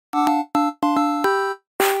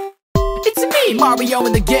It's me, Mario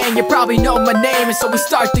and the gang. You probably know my name, and so we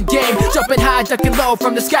start the game. Jumping high, ducking low,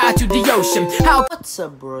 from the sky to the ocean. What's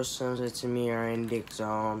up, bro? It's me, Aaron Dick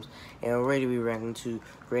Zoms, and we're ready to be reacting to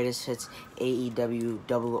Greatest Hits AEW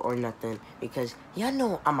Double or Nothing, because y'all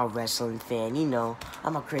know I'm a wrestling fan. You know,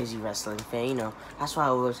 I'm a crazy wrestling fan. You know, that's why I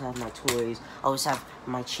always have my toys. I always have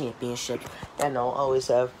my championship. I always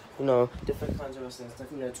have, you know, different kinds of wrestling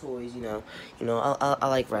stuff. You know, toys. You know, I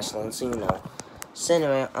like wrestling. So you know. So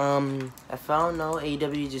anyway, I found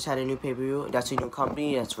AEW just had a new pay-per-view. That's a new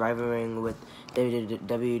company that's rivaling with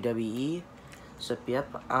WWE. So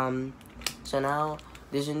yep. So now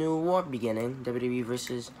there's a new war beginning. WWE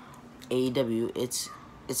versus AEW. It's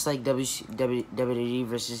like WWE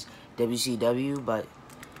versus WCW, but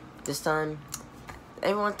this time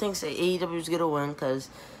everyone thinks that AEW is gonna win because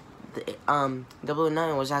the Double or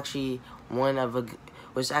Nothing was actually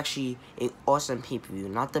an awesome pay-per-view.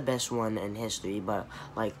 Not the best one in history, but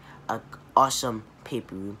like an awesome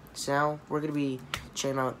pay-per-view. So now we're gonna be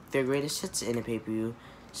checking out their greatest hits in the pay-per-view.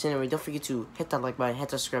 So anyway, don't forget to hit that like button, hit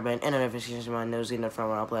the subscribe button, and the notification button. Those get notified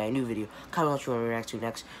when I upload a new video. Comment what you want me to react to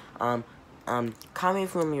next. Comment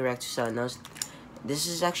if you want me to react to something else. This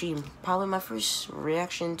is actually probably my first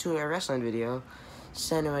reaction to a wrestling video.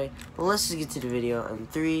 So anyway, let's just get to the video in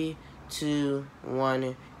 3, 2,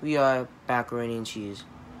 1. We are macaroni and cheese.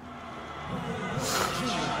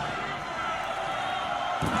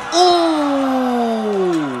 Ooh!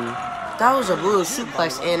 That was a brutal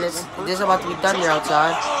suplex, and this is about to be done here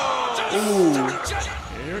outside. Ooh!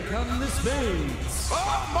 Here come the Spades.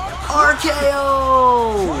 RKO!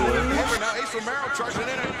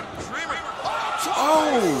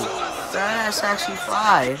 Oh! That's actually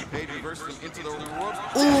 5.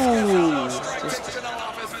 Ooh!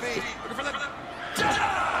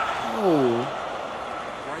 Oh!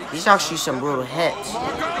 These are actually some brutal hits.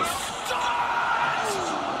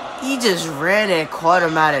 He just ran and caught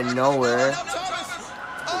him out of nowhere.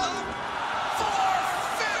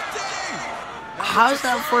 How's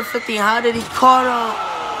that 450? How did he caught him?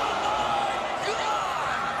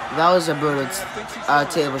 That was a brutal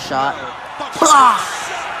table shot.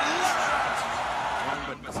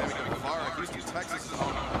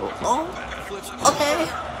 Oh, okay.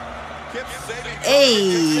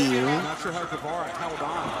 Hey.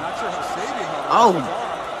 Oh.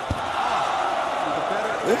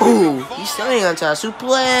 Ooh, he's standing on top.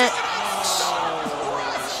 Suplex.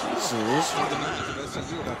 Jesus.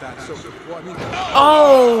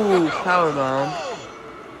 Oh, powerbomb.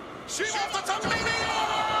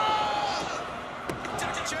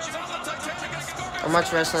 How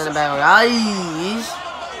much wrestling about eyes?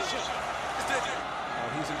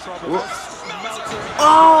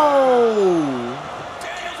 Oh!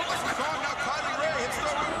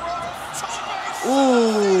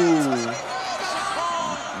 Ooh!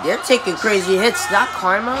 They're taking crazy hits. Not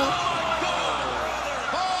Karma.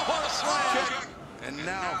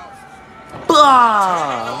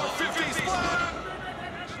 Blah!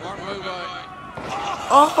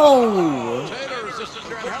 Oh!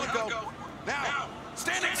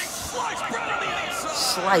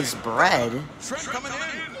 Sliced bread?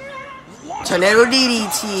 Tornado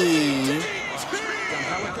DDT.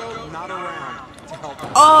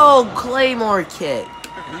 Oh, Claymore kick.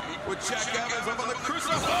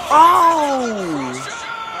 Oh.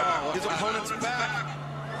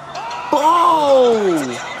 Oh.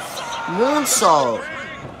 Moonsault.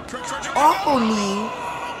 Oh, knee.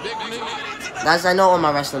 Guys, I know all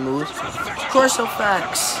my wrestling moves. Course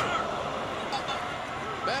effects.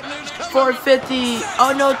 450.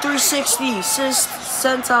 Oh no, 360.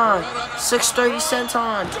 Senton. 630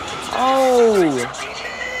 senton. Oh.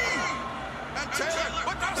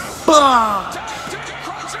 Bah.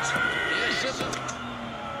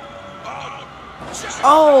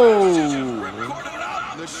 Oh.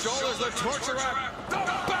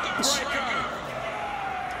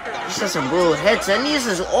 These are some brutal hits, and this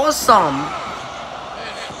is awesome.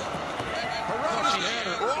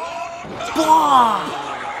 Bah.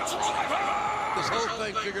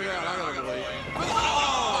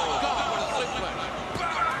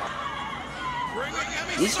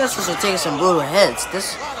 These guys are taking some brutal hits.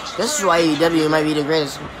 This is why AEW might be the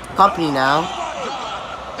greatest company now.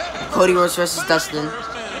 Cody Rhodes versus Dustin,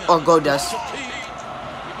 or Goldust.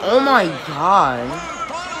 Oh my god!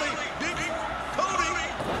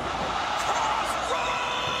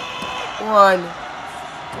 One.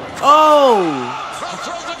 Oh!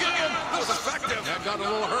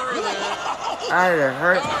 That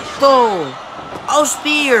hurt. Two. Oh,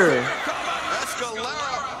 spear.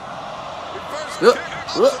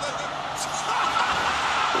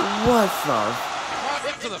 What the?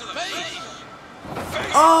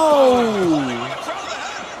 Oh!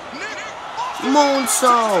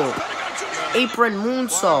 Moonsault! Apron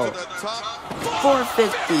moonsault.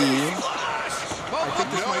 450.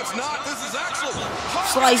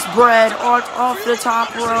 Sliced bread off the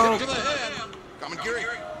top rope.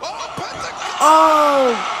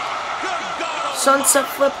 Oh! Sunset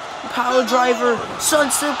flip power driver.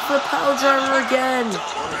 Sunset flip power driver again.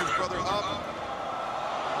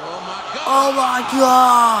 Oh my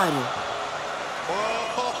god.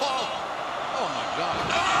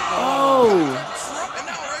 Oh.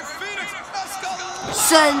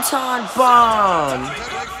 Senton bomb.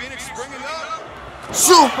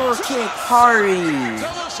 Super kick party.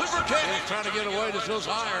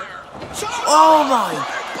 Oh my.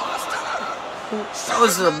 That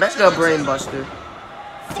was a mega brain buster.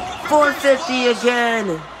 450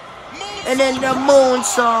 again. And then the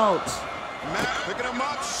moonsault.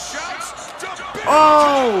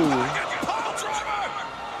 Oh.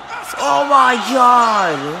 Oh my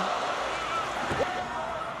god.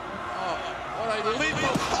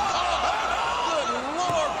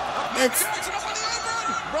 It's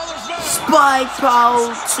Spike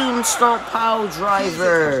Power Tombstone Power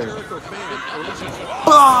Driver.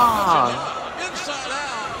 Bah!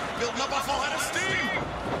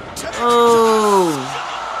 Oh!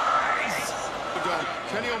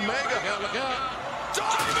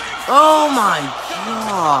 Oh my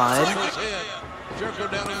god!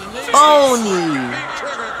 Oni!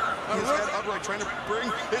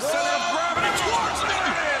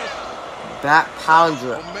 Back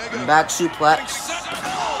pounder, back suplex.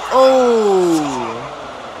 Oh!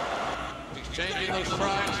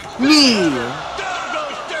 Knee.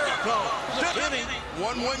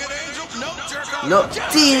 No,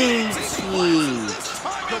 DDT.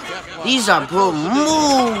 These are bro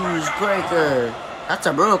moves breaker. That's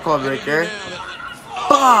a protocol breaker.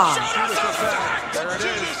 Bah!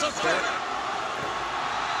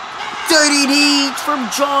 Dirty deeds from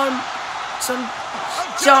John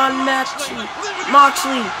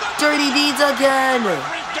Moxley. Dirty deeds again.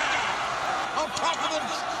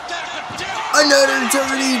 Another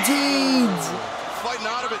dirty deeds. Fighting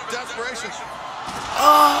out of it, desperation.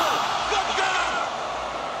 Oh.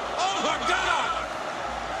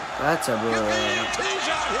 That's a bro.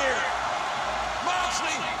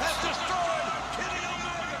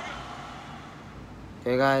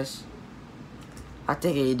 Okay, guys. I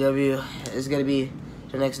think AEW is gonna be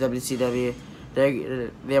the next WCW.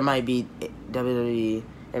 There might be WWE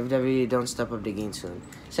if WWE don't step up the game soon.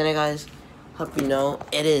 So, anyway, guys, hope you know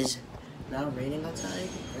it is now raining outside.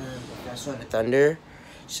 That's on the thunder.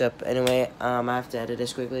 So anyway, I have to edit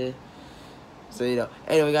this quickly. So you know.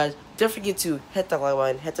 Anyway, guys, don't forget to hit the like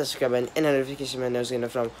button, hit the subscribe button, and the notification bell notification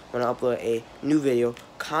from when I upload a new video.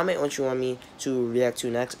 Comment what you want me to react to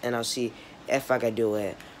next, and I'll see if I can do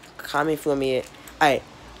it. Comment for me. Alright,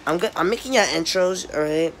 I'm making your intros.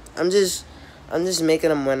 Alright, I'm just making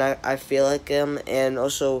them when I feel like them, and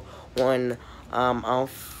also when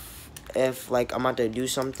if like I'm about to do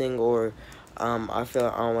something, or I feel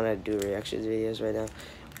like I don't want to do reactions videos right now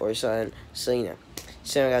or something. So you know.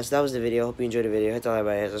 So guys, that was the video. Hope you enjoyed the video. Hit the like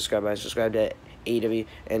button, hit the subscribe button, subscribe to AEW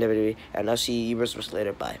and WWE, and I'll see you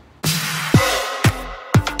later. Bye.